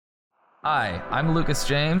Hi, I'm Lucas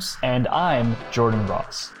James, And I'm Jordan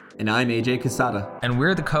Ross. And I'm AJ Casada. and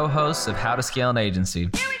we're the co-hosts of How to Scale an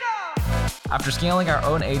Agency. After scaling our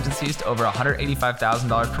own agencies to over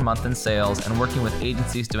 $185,000 per month in sales and working with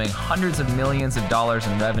agencies doing hundreds of millions of dollars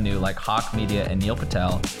in revenue like Hawk Media and Neil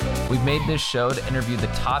Patel, we've made this show to interview the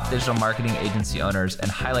top digital marketing agency owners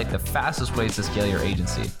and highlight the fastest ways to scale your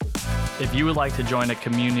agency. If you would like to join a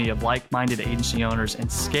community of like-minded agency owners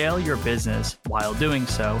and scale your business while doing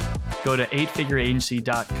so, go to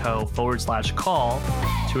eightfigureagency.co/call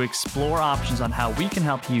to explore options on how we can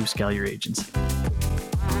help you scale your agency.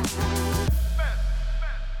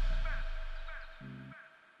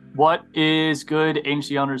 What is good,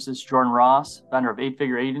 agency owners? This is Jordan Ross, founder of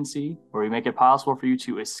 8-Figure Agency, where we make it possible for you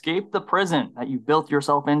to escape the prison that you built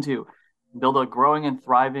yourself into and build a growing and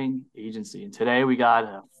thriving agency. And today we got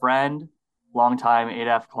a friend, longtime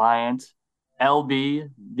 8F client, LB,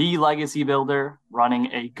 the legacy builder,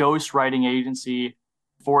 running a ghostwriting agency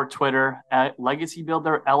for Twitter at Legacy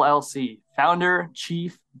Builder LLC, founder,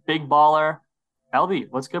 chief, big baller. LB,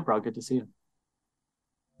 what's good, bro? Good to see you.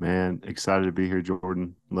 Man, excited to be here,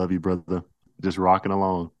 Jordan. Love you, brother. Just rocking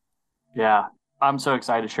along. Yeah, I'm so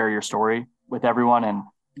excited to share your story with everyone. And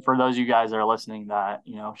for those of you guys that are listening that,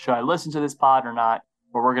 should I listen to this pod or not?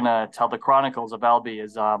 Where we're going to tell the chronicles of LB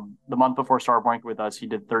is the month before starting working with us, he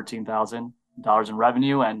did $13,000 in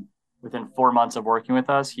revenue. And within 4 months of working with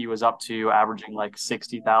us, he was up to averaging like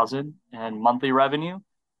 $60,000 in monthly revenue.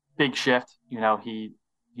 Big shift.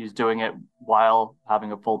 He's doing it while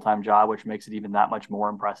having a full-time job, which makes it even that much more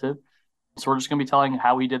impressive. So we're just going to be telling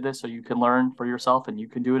how he did this so you can learn for yourself and you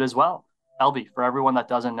can do it as well. LB, for everyone that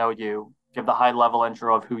doesn't know you, give the high-level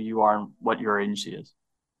intro of who you are and what your agency is.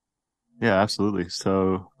 Yeah, absolutely.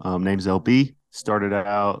 So name's LB. Started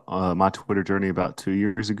out my Twitter journey about 2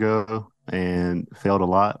 years ago and failed a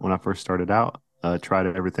lot when I first started out. Tried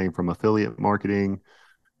everything from affiliate marketing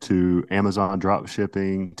to Amazon drop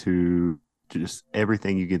shipping to just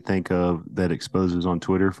everything you can think of that exposes on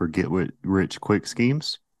Twitter for get-rich quick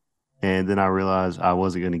schemes. And then I realized I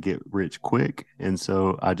wasn't going to get rich quick. And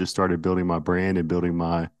so I just started building my brand and building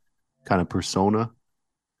my kind of persona.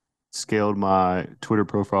 Scaled my Twitter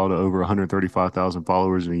profile to over 135,000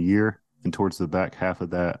 followers in a year. And towards the back half of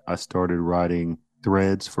that, I started writing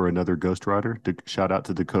threads for another ghostwriter. Shout out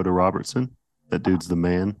to Dakota Robertson. That dude's the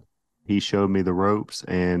man. He showed me the ropes.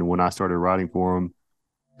 And when I started writing for him,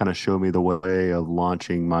 kind of showed me the way of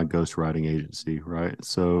launching my ghostwriting agency, right?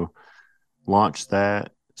 So launched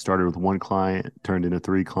that, started with one client, turned into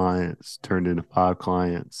 3 clients, turned into 5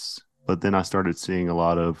 clients. But then I started seeing a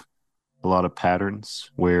lot of patterns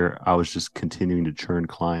where I was just continuing to churn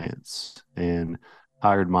clients and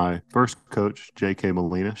hired my first coach, JK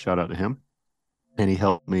Molina, shout out to him. And he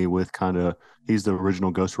helped me with he's the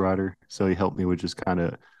original ghostwriter. So he helped me with just kind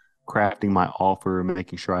of crafting my offer,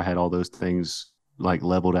 making sure I had all those things like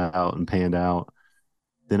leveled out and panned out.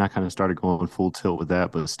 Then I kind of started going full tilt with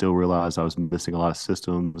that, but still realized I was missing a lot of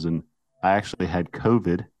systems. And I actually had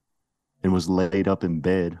COVID and was laid up in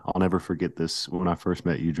bed. I'll never forget this when I first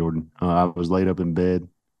met you, Jordan. I was laid up in bed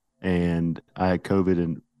and I had COVID,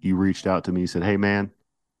 and you reached out to me. You said, "Hey, man,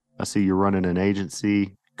 I see you're running an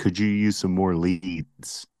agency. Could you use some more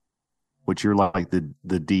leads?" Which you're like the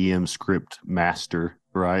DM script master,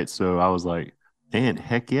 right? So I was like, man,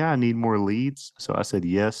 heck yeah, I need more leads. So I said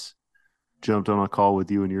yes, jumped on a call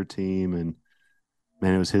with you and your team, and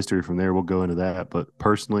man, it was history from there. We'll go into that. But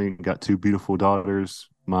personally, got 2 beautiful daughters,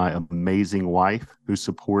 my amazing wife who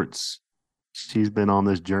supports. She's been on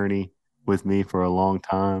this journey with me for a long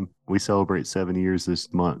time. We celebrate 7 years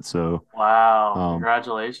this month. So Wow,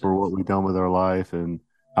 congratulations. For what we've done with our life, and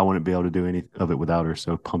I wouldn't be able to do any of it without her.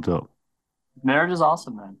 So pumped up. Marriage is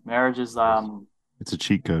awesome, man. Marriage is It's a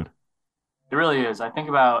cheat code. It really is. I think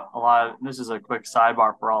about a lot of, this is a quick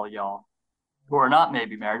sidebar for all of y'all who are not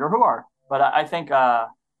maybe married or who are, but I think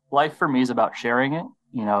life for me is about sharing it.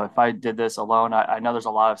 If I did this alone, I know there's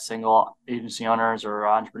a lot of single agency owners or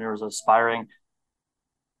entrepreneurs aspiring.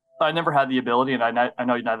 I never had the ability, and I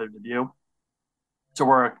know neither did you, to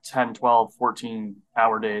work 10, 12,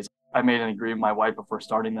 14-hour days. I made an agreement with my wife before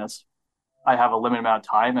starting this. I have a limited amount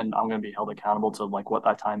of time, and I'm going to be held accountable to like what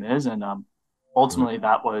that time is. And ultimately,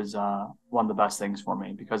 that was one of the best things for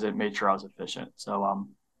me because it made sure I was efficient. So,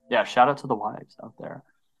 yeah, shout out to the wives out there.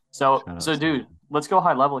 So dude, let's go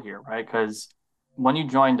high level here, right? Because when you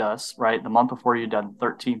joined us, right, the month before you done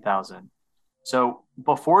 13,000. So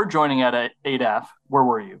before joining at 8F, where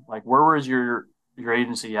were you? Like, where was your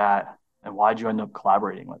agency at, and why'd you end up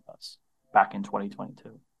collaborating with us back in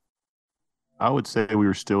 2022? I would say we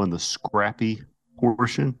were still in the scrappy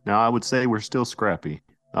portion. Now, I would say we're still scrappy.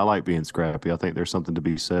 I like being scrappy. I think there's something to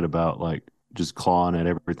be said about like just clawing at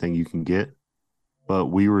everything you can get. But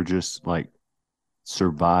we were just like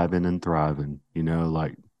surviving and thriving,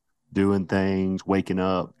 like doing things, waking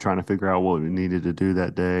up, trying to figure out what we needed to do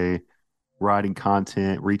that day, writing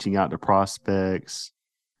content, reaching out to prospects.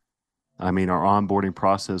 I mean, our onboarding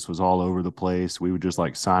process was all over the place. We would just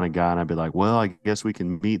like sign a guy and I'd be like, well, I guess we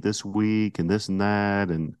can meet this week and this and that.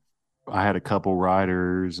 And I had a couple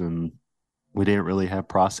writers and we didn't really have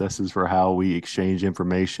processes for how we exchange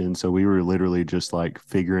information. So we were literally just like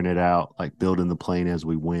figuring it out, like building the plane as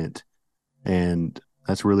we went. And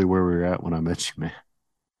that's really where we were at when I met you, man.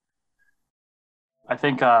 I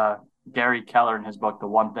think Gary Keller in his book, The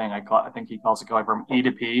One Thing, I think he calls it going from E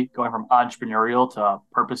to P, going from entrepreneurial to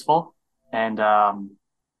purposeful. And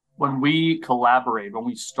when we collaborate, when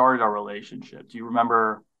we started our relationship, do you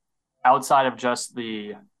remember outside of just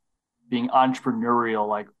the being entrepreneurial,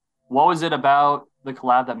 like what was it about the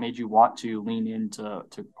collab that made you want to lean into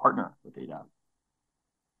to partner with ADAP?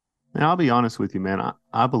 And I'll be honest with you, man.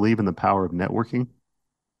 I believe in the power of networking.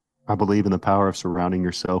 I believe in the power of surrounding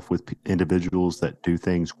yourself with individuals that do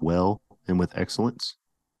things well and with excellence.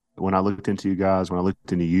 When I looked into you guys, when I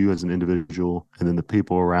looked into you as an individual, and then the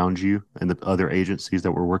people around you and the other agencies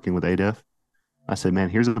that were working with ADEF, I said, man,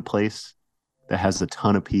 here's a place that has a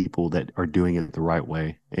ton of people that are doing it the right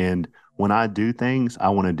way. And when I do things, I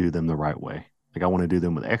want to do them the right way. Like I want to do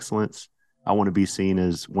them with excellence. I want to be seen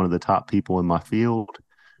as one of the top people in my field.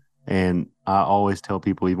 And I always tell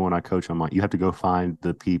people, even when I coach, I'm like, you have to go find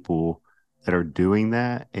the people that are doing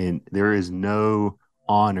that. And there is no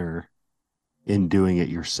honor in doing it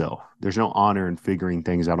yourself. There's no honor in figuring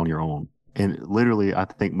things out on your own. And literally, I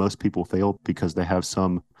think most people fail because they have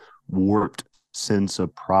some warped sense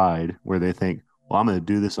of pride where they think, well, I'm going to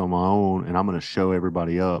do this on my own and I'm going to show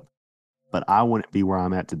everybody up. But I wouldn't be where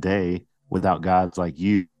I'm at today without guys like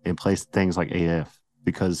you and place things like AF,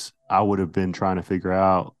 because I would have been trying to figure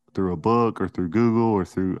out through a book or through Google or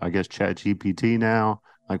through, I guess, Chat GPT now,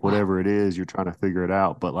 like whatever it is, you're trying to figure it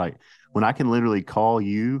out. But like when I can literally call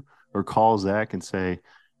you or call Zach and say,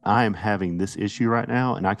 I am having this issue right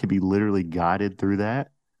now, and I can be literally guided through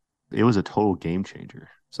that, it was a total game changer.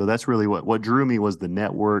 So that's really what drew me, was the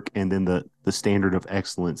network and then the standard of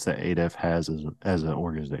excellence that ADEF has as an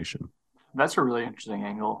organization. That's a really interesting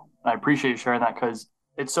angle. I appreciate you sharing that because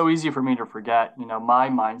it's so easy for me to forget. You know, my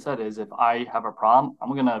mindset is if I have a problem,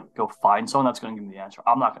 I'm gonna go find someone that's gonna give me the answer.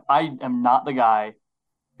 I am not the guy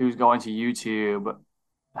who's going to YouTube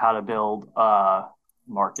how to build a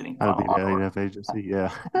marketing How to be funnel. the ADEF agency,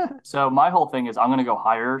 yeah. So my whole thing is I'm gonna go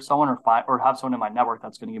hire someone or have someone in my network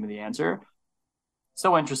that's gonna give me the answer.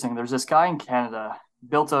 So interesting. There's this guy in Canada,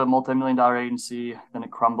 built a multi-million-dollar agency, then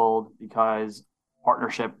it crumbled because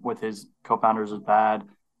partnership with his co-founders was bad.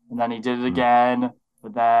 And then he did it again,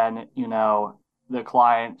 but then, you know, the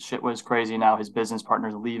client shit was crazy. Now his business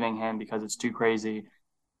partner's leaving him because it's too crazy.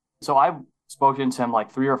 So I've spoken to him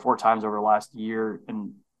like 3 or 4 times over the last year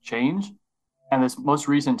and change. And this most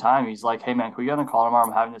recent time, he's like, hey, man, can we get on a call tomorrow?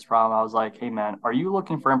 I'm having this problem. I was like, hey, man, are you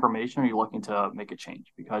looking for information or are you looking to make a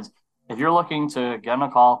change? Because if you're looking to get on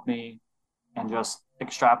a call with me and just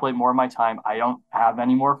extrapolate more of my time, I don't have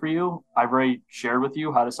any more for you. I've already shared with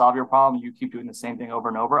you how to solve your problem. You keep doing the same thing over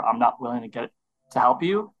and over. I'm not willing to get to help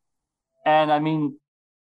you. And I mean,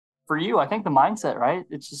 for you, I think the mindset, right?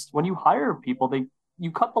 It's just when you hire people,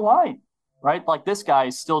 you cut the line, right? Like this guy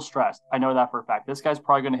is still stressed. I know that for a fact. This guy's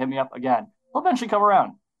probably going to hit me up again. He'll eventually come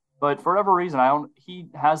around. But for whatever reason, he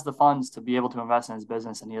has the funds to be able to invest in his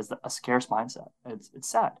business and he has a scarce mindset. It's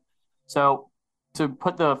sad. So to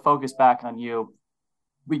put the focus back on you,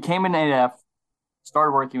 we came in AF,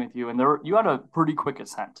 started working with you, and you had a pretty quick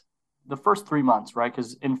ascent. The first 3 months, right?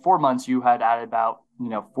 Because in 4 months you had added about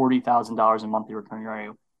 $40,000 in monthly recurring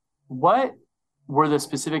revenue. What were the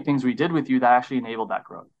specific things we did with you that actually enabled that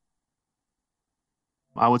growth?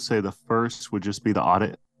 I would say the first would just be the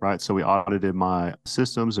audit, right? So we audited my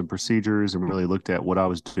systems and procedures and really looked at what I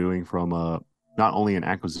was doing from not only an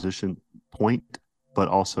acquisition point, but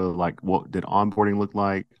also like what did onboarding look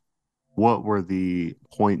like? What were the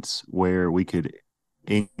points where we could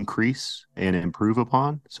increase and improve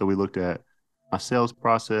upon? So we looked at my sales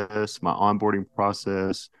process, my onboarding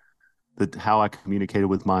process, how I communicated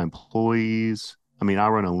with my employees. I mean, I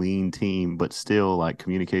run a lean team, but still, like,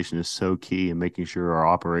 communication is so key in making sure our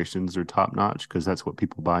operations are top notch because that's what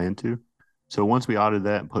people buy into. So once we audited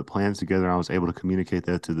that and put plans together, I was able to communicate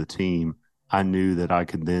that to the team. I knew that I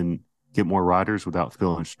could then get more riders without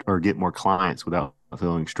feeling, or get more clients without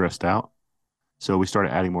feeling stressed out. So we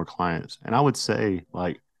started adding more clients. And I would say,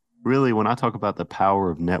 like, really, when I talk about the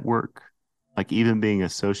power of network, like even being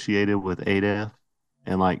associated with ADEF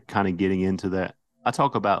and like kind of getting into that. I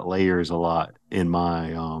talk about layers a lot in my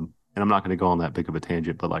and I'm not going to go on that big of a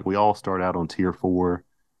tangent, but like we all start out on tier 4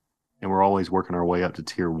 and we're always working our way up to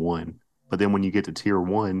tier 1. But then when you get to tier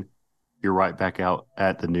 1, you're right back out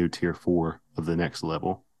at the new tier 4 of the next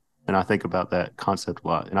level. And I think about that concept a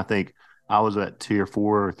lot. And I think I was at tier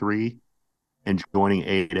 4 or 3 and joining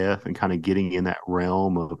 8F and kind of getting in that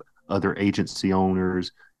realm of other agency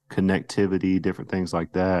owners, connectivity, different things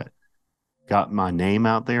like that. Got my name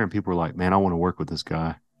out there, and people were like, man, I want to work with this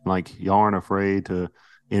guy. Like, y'all aren't afraid to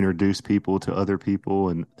introduce people to other people.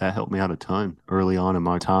 And that helped me out a ton early on in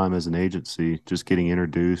my time as an agency, just getting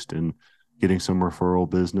introduced and getting some referral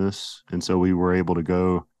business. And so we were able to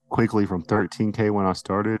go quickly from 13K when I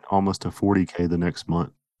started almost to 40K the next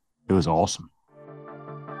month. It was awesome.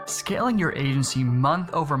 Scaling your agency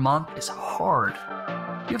month over month is hard.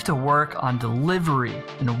 You have to work on delivery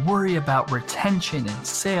and worry about retention and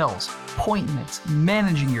sales, appointments,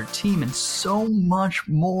 managing your team, and so much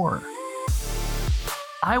more.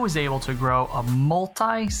 I was able to grow a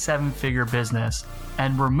multi-7-figure business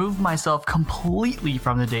and remove myself completely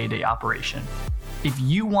from the day-to-day operation. If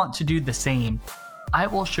you want to do the same, I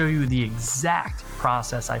will show you the exact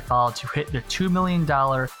process I followed to hit the $2 million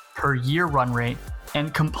per year run rate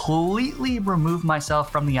and completely remove myself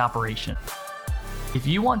from the operation. If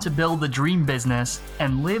you want to build the dream business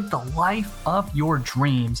and live the life of your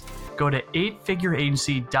dreams, go to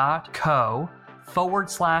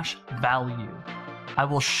 8figureagency.co/value. I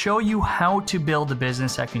will show you how to build a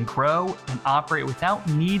business that can grow and operate without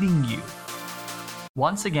needing you.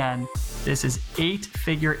 Once again, this is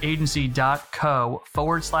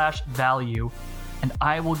 8figureagency.co/value, and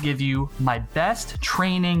I will give you my best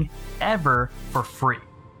training ever for free.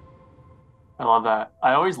 I love that.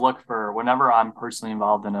 I always look for, whenever I'm personally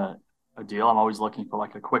involved in a deal, I'm always looking for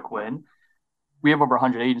like a quick win. We have over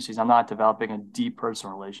 100 agencies. I'm not developing a deep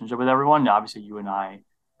personal relationship with everyone. Now, obviously, you and I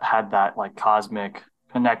had that like cosmic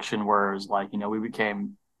connection where it was like, we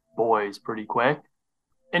became boys pretty quick.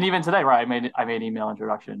 And even today, right, I made email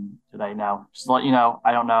introduction today. Now, just to let you know,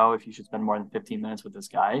 I don't know if you should spend more than 15 minutes with this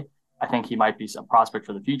guy. I think he might be some prospect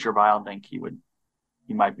for the future, but I don't think he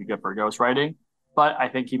might be good for ghostwriting. But I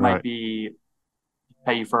think he might be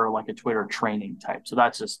pay you for like a Twitter training type. So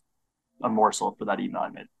that's just a morsel for that email I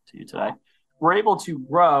made to you today. We're able to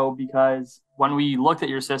grow because when we looked at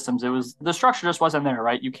your systems, the structure just wasn't there,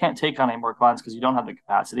 right? You can't take on any more clients because you don't have the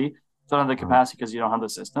capacity. You don't have the capacity because you don't have the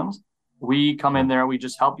systems. We come in there, we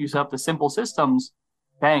just help you set up the simple systems.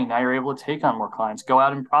 Bang, now you're able to take on more clients, go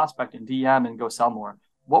out and prospect and DM and go sell more.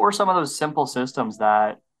 What were some of those simple systems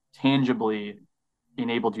that tangibly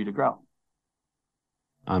enabled you to grow?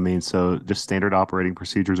 I mean, so just standard operating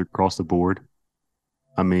procedures across the board.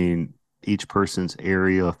 I mean, each person's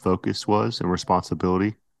area of focus was and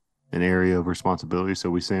responsibility, an area of responsibility.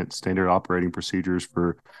 So we sent standard operating procedures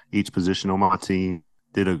for each position on my team,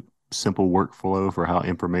 did a simple workflow for how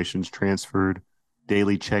information's transferred,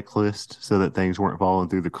 daily checklist so that things weren't falling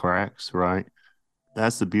through the cracks, right?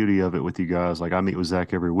 That's the beauty of it with you guys. Like I meet with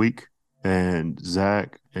Zach every week, and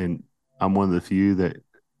I'm one of the few that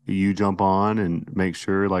you jump on and make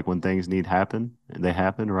sure like when things need happen, they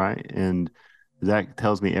happen, right? And Zach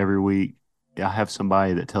tells me every week, I have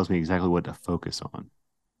somebody that tells me exactly what to focus on.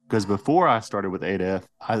 Because before I started with 8F,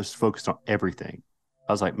 I was focused on everything.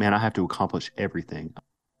 I was like, man, I have to accomplish everything.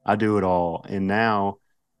 I do it all. And now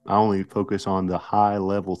I only focus on the high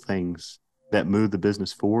level things that move the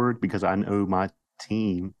business forward because I know my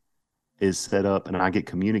team is set up and I get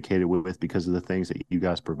communicated with because of the things that you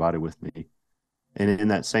guys provided with me. And in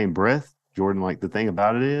that same breath, Jordan, like the thing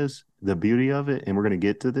about it is the beauty of it, and we're going to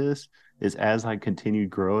get to this, is as I continued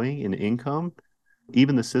growing in income,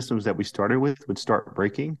 even the systems that we started with would start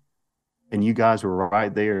breaking. And you guys were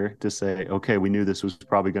right there to say, okay, we knew this was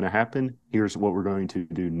probably going to happen. Here's what we're going to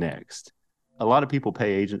do next. A lot of people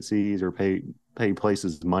pay agencies or pay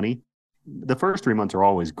places money. The first 3 months are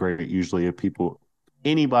always great. Usually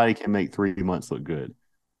anybody can make 3 months look good.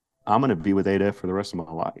 I'm going to be with 8F for the rest of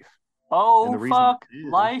my life. Oh, fuck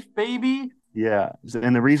life, baby. Yeah.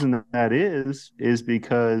 And the reason that is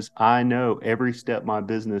because I know every step my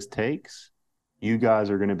business takes, you guys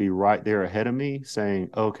are going to be right there ahead of me saying,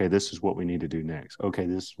 okay, this is what we need to do next. Okay,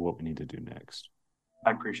 this is what we need to do next.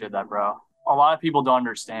 I appreciate that, bro. A lot of people don't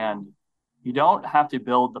understand. You don't have to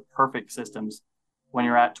build the perfect systems when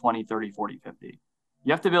you're at 20, 30, 40, 50.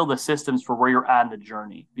 You have to build the systems for where you're at in the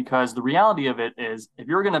journey, because the reality of it is if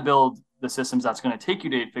you're going to build the systems that's going to take you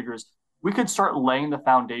to 8 figures, we could start laying the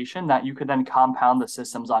foundation that you could then compound the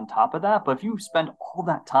systems on top of that. But if you spend all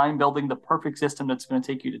that time building the perfect system that's going to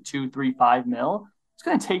take you to 2, 3, 5 mil, it's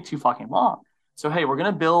going to take too fucking long. So, hey, we're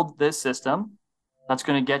going to build this system. That's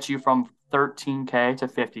going to get you from 13K to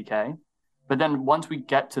 50K. But then once we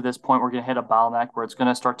get to this point, we're going to hit a bottleneck where it's going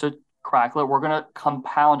to start to crackle. We're going to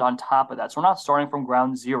compound on top of that. So we're not starting from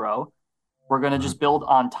ground zero. We're going to just build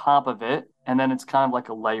on top of it. And then it's kind of like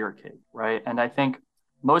a layer cake, right? And I think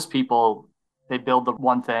most people, they build the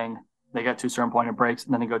one thing, they get to a certain point, it breaks,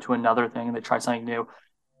 and then they go to another thing and they try something new.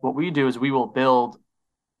 What we do is we will build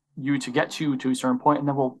you to get you to a certain point, and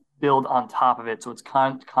then we'll build on top of it. So it's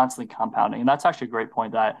constantly compounding. And that's actually a great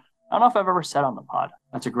point that I don't know if I've ever said on the pod.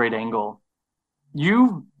 That's a great angle.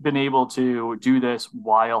 You've been able to do this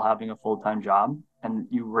while having a full-time job, and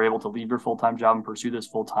you were able to leave your full-time job and pursue this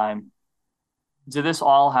full-time. Did this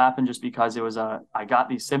all happen just because I got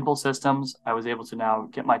these simple systems? I was able to now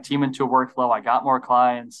get my team into a workflow. I got more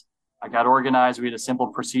clients. I got organized. We had a simple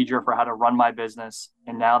procedure for how to run my business.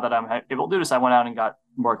 And now that I'm able to do this, I went out and got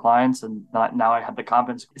more clients, and now I have the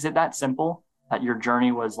confidence. Is it that simple that your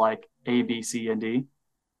journey was like A, B, C, and D?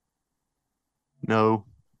 No.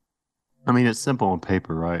 I mean, it's simple on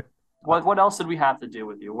paper, right? What else did we have to do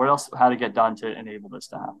with you? What else had to get done to enable this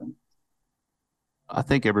to happen? I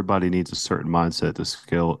think everybody needs a certain mindset to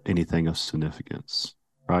scale anything of significance,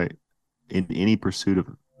 right? In any pursuit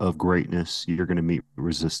of greatness, you're going to meet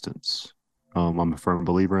resistance. I'm a firm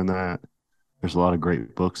believer in that. There's a lot of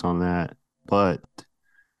great books on that. But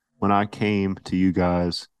when I came to you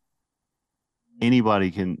guys,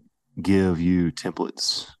 anybody can give you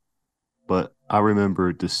templates. But I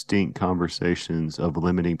remember distinct conversations of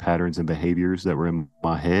limiting patterns and behaviors that were in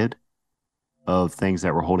my head of things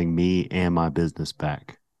that were holding me and my business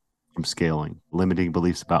back from scaling, limiting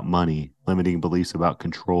beliefs about money, limiting beliefs about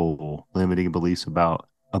control, limiting beliefs about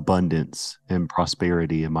abundance and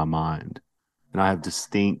prosperity in my mind. And I have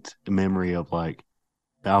distinct memory of like,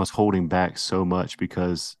 I was holding back so much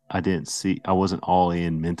because I wasn't all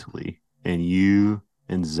in mentally. And you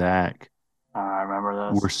and Zach I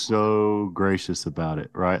remember this. were so gracious about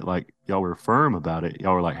it, right? Like y'all were firm about it.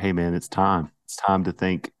 Y'all were like, hey man, it's time. It's time to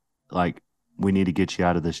think like, we need to get you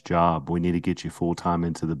out of this job. We need to get you full time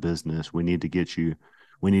into the business. We need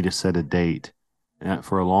to set a date. And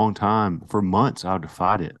for a long time, for months, I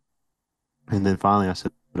defied it. And then finally I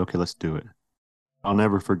said, okay, let's do it. I'll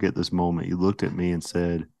never forget this moment. You looked at me and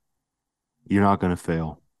said, you're not going to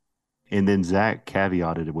fail. And then Zach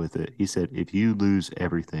caveated with it. He said, if you lose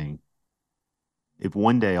everything, if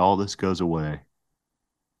one day all this goes away,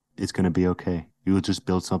 it's going to be okay. You will just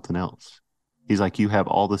build something else. He's like, you have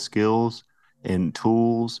all the skills and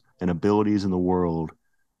tools and abilities in the world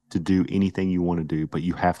to do anything you want to do, but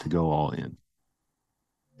you have to go all in.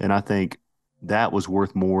 And I think that was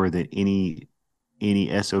worth more than any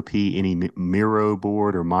SOP, any Miro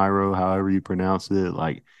board or Miro, however you pronounce it,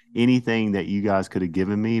 like anything that you guys could have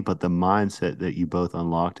given me, but the mindset that you both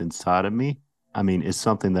unlocked inside of me, I mean, it's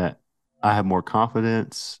something that I have more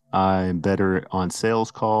confidence. I'm better on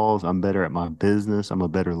sales calls. I'm better at my business. I'm a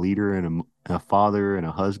better leader and a father and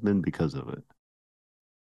a husband because of it.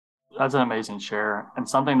 That's an amazing share, and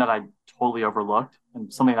something that I totally overlooked,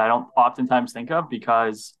 and something that I don't oftentimes think of,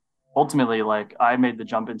 because ultimately, like, I made the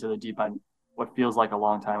jump into the deep end what feels like a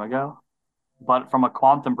long time ago. But from a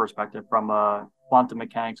quantum perspective, from a quantum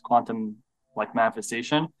mechanics, quantum like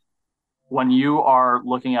manifestation, when you are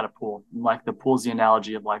looking at a pool, like the pool's the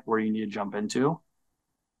analogy of like where you need to jump into,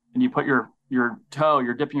 and you put you're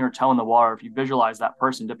dipping your toe in the water. If you visualize that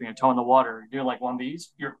person dipping a toe in the water, you're doing like one of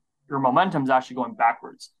these, your momentum is actually going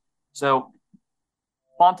backwards. So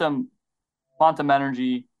quantum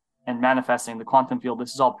energy and manifesting the quantum field,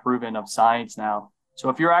 this is all proven of science now. So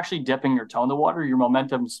if you're actually dipping your toe in the water, your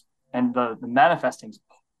momentum's and the manifesting's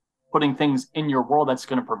putting things in your world that's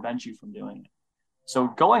going to prevent you from doing it. So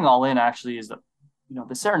going all in actually is the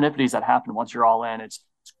serendipities that happen once you're all in. It's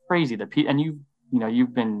crazy and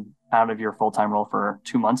you've been out of your full-time role for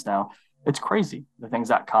 2 months now. It's crazy the things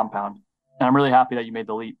that compound. And I'm really happy that you made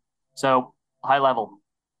the leap. So high level,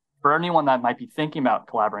 for anyone that might be thinking about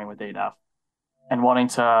collaborating with ADAF and wanting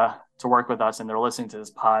to work with us and they're listening to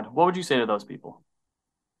this pod, what would you say to those people?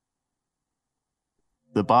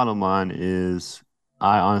 The bottom line is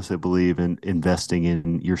I honestly believe in investing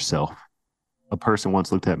in yourself. A person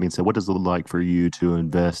once looked at me and said, what does it look like for you to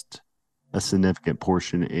invest a significant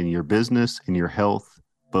portion in your business, in your health,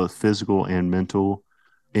 both physical and mental,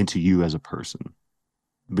 into you as a person?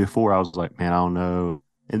 Before I was like, man, I don't know.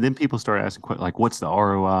 And then people started asking questions like, what's the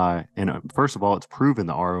ROI? And first of all, it's proven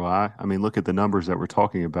the ROI. I mean, look at the numbers that we're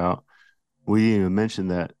talking about. We even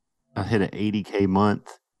mentioned that I hit an 80K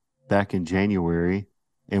month back in January,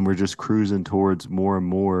 and we're just cruising towards more and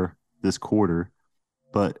more this quarter.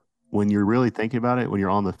 But when you're really thinking about it, when you're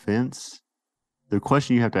on the fence, the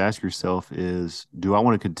question you have to ask yourself is, do I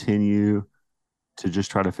want to continue to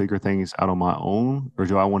just try to figure things out on my own? Or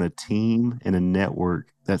do I want a team and a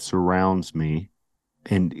network that surrounds me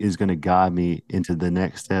and is going to guide me into the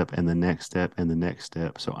next step and the next step and the next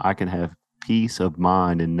step, so I can have peace of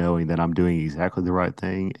mind in knowing that I'm doing exactly the right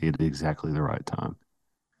thing at exactly the right time?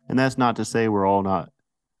 And that's not to say we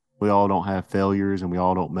all don't have failures and we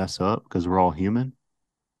all don't mess up, because we're all human.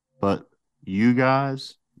 But you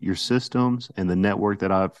guys, your systems, and the network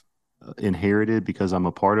that I've inherited because I'm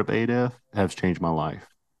a part of ADEF has changed my life.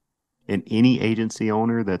 And any agency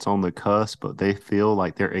owner that's on the cusp, but they feel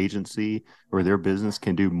like their agency or their business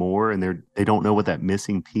can do more, and they don't know what that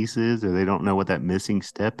missing piece is, or they don't know what that missing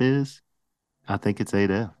step is, I think it's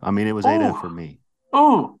ADEF. I mean, it was ADEF for me.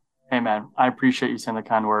 Ooh, hey man, I appreciate you saying the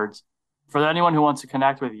kind words. For anyone who wants to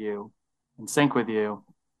connect with you and sync with you,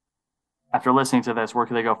 after listening to this, where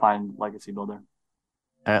can they go find Legacy Builder?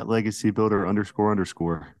 At Legacy Builder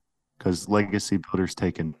 __, because Legacy Builder's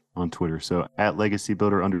taken on Twitter. So at Legacy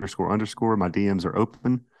Builder __, my DMs are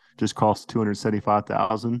open. Just cost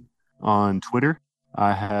 $275,000 on Twitter.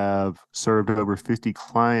 I have served over 50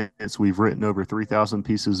 clients. We've written over 3,000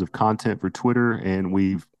 pieces of content for Twitter, and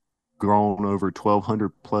we've grown over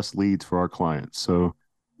 1,200 plus leads for our clients. So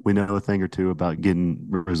we know a thing or two about getting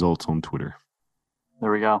results on Twitter.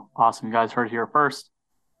 There we go. Awesome. You guys heard it here first.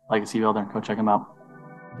 Legacy Builder. Go check them out.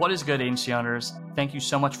 What is good, agency owners? Thank you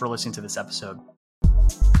so much for listening to this episode.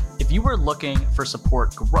 If you are looking for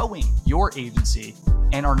support growing your agency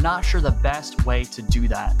and are not sure the best way to do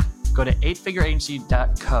that, go to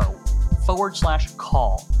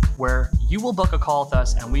 8figureagency.co/call, where you will book a call with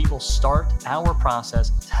us and we will start our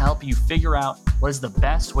process to help you figure out what is the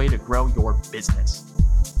best way to grow your business.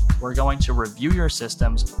 We're going to review your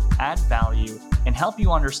systems, add value, and help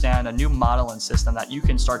you understand a new model and system that you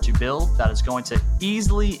can start to build that is going to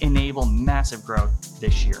easily enable massive growth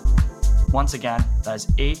this year. Once again, that is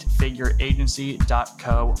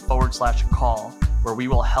 8figureagency.co/call, where we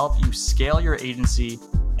will help you scale your agency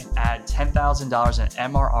and add $10,000 in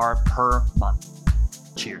MRR per month.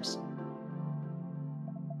 Cheers.